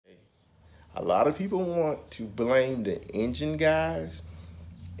A lot of people want to blame the engine guys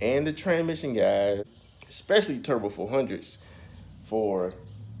and the transmission guys, especially Turbo 400s, for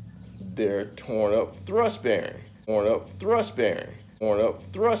their torn up thrust bearing.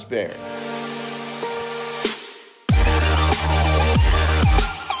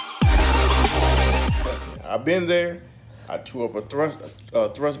 I've been there. I tore up a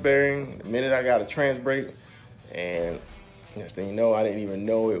thrust bearing the minute I got a trans brake, and next thing you know, I didn't even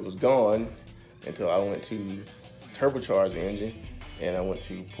know it was gone until I went to turbocharge the engine, and I went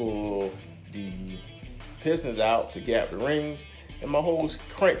to pull the pistons out to gap the rings, and my whole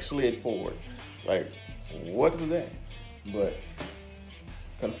crank slid forward. Like, what was that? But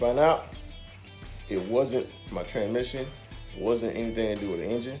come to find out, it wasn't my transmission, it wasn't anything to do with the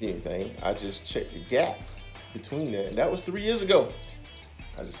engine, I just checked the gap between that. And that was 3 years ago.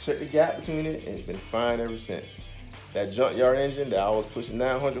 I just checked the gap between it, and it's been fine ever since. That junkyard engine that I was pushing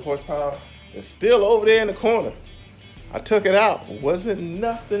 900 horsepower is still over there in the corner. I took it out. Wasn't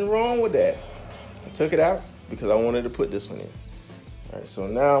nothing wrong with that. I took it out because I wanted to put this one in. All right, so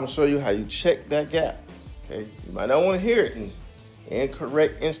now I'm gonna show you how you check that gap. Okay, you might not want to hear it. And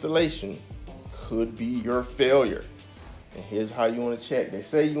incorrect installation could be your failure. And here's how you want to check. They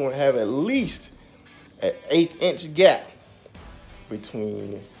say you want to have at least an 1/8 inch gap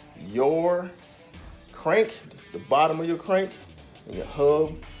between your crank, the bottom of your crank, and your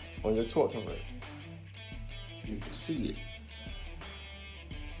hub on your torque converter. You can see it.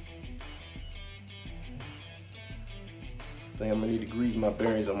 I think I'm gonna need to grease my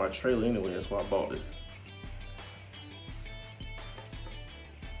bearings on my trailer anyway. That's why I bought it.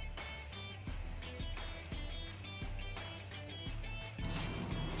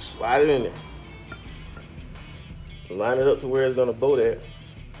 Slide it in there. Line it up to where it's gonna boat at.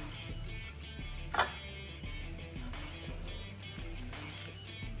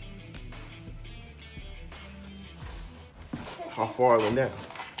 How far are we now?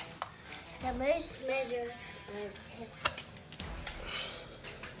 The most measure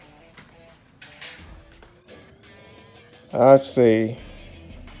I'd say,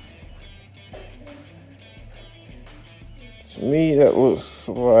 to me, that looks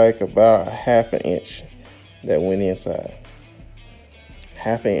like about 1/2 inch that went inside.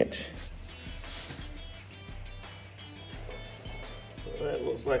 1/2 inch. So that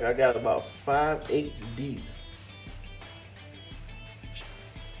looks like I got about 5/8 deep.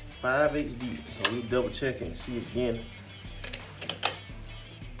 5/8 deep. So we double check and see again.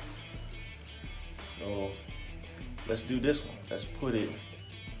 So let's do this one. Let's put it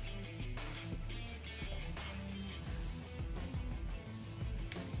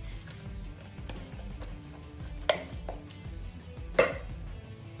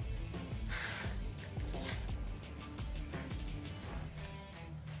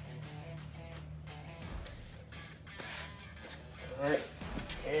all right,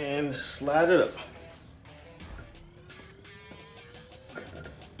 and slide it up.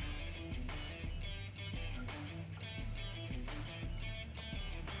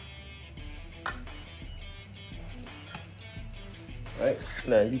 Right,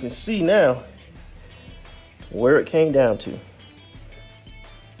 now you can see now where it came down to.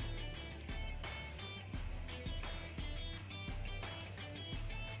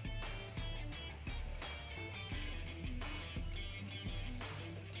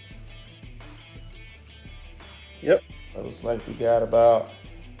 Yep, it looks like we got about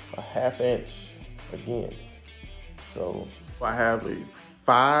a 1/2 inch again. So I have a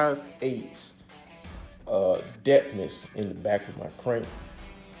 5/8 depthness in the back of my crank.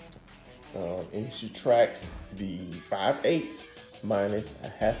 And you should track the 5/8 minus a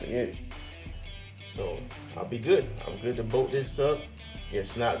 1/2 inch. So I'll be good. I'm good to bolt this up.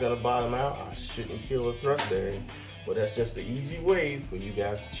 It's not gonna bottom out. I shouldn't kill a thrust bearing, but that's just the easy way for you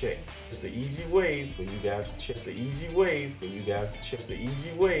guys to check. Just the easy way for you guys to check. The easy way for you guys to check. The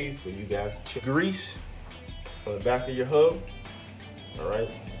easy way for you guys to check. Grease on the back of your hub. All right,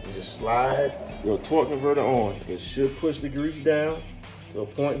 you just slide your torque converter on. It should push the grease down to a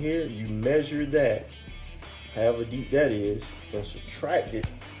point here. You measure that, however deep that is, and subtract it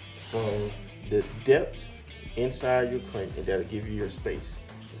from the depth inside your crank, and that'll give you your space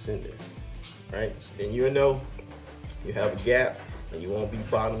that's in there. All right, so then you'll know you have a gap and you won't be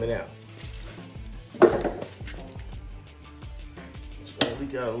bottoming out. It's gonna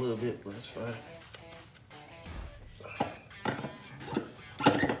leak out a little bit, but it's fine.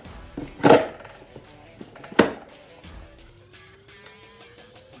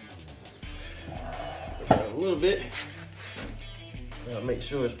 A little bit. Gotta make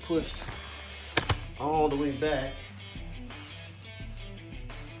sure it's pushed all the way back.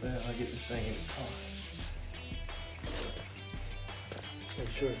 Then I'll get this thing in the car.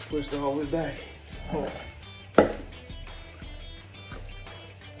 Make sure it's pushed all the way back.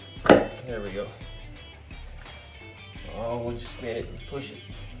 There we go. Always spin it and push it.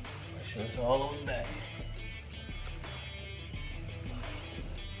 Make sure it's all the way back.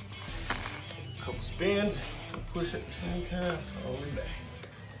 A couple spins, push at the same time, all the way back.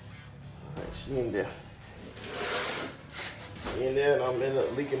 All right, she in there. She in there, and I'm ending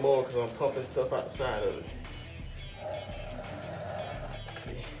up leaking more because I'm pumping stuff outside of it. Let's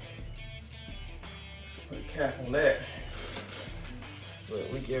see. Let's put a cap on that.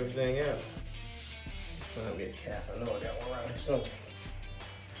 But leak everything out. I'll get a cap. I know I got one around here somewhere.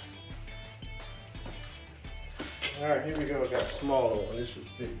 All right, here we go. I got a smaller one. This should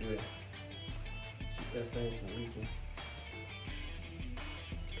fit good. Keep that thing from leaking.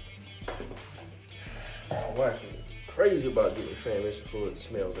 My wife is crazy about getting transmission fluid that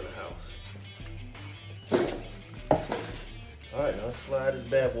smells in the house. All right, now let's slide this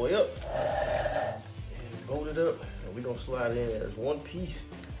bad boy up and bolt it up. And we're gonna slide it in as one piece.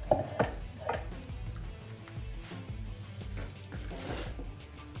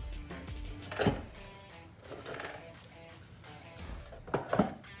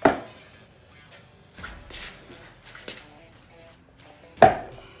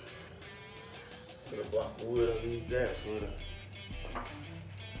 Put a block of wood underneath that so it'll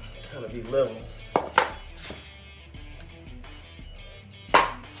kind of be level.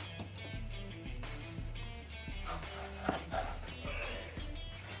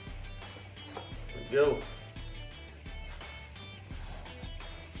 There we go.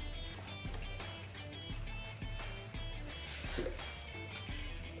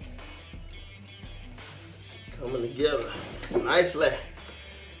 Coming together nicely.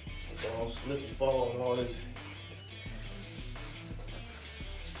 Don't slip and fall and all this.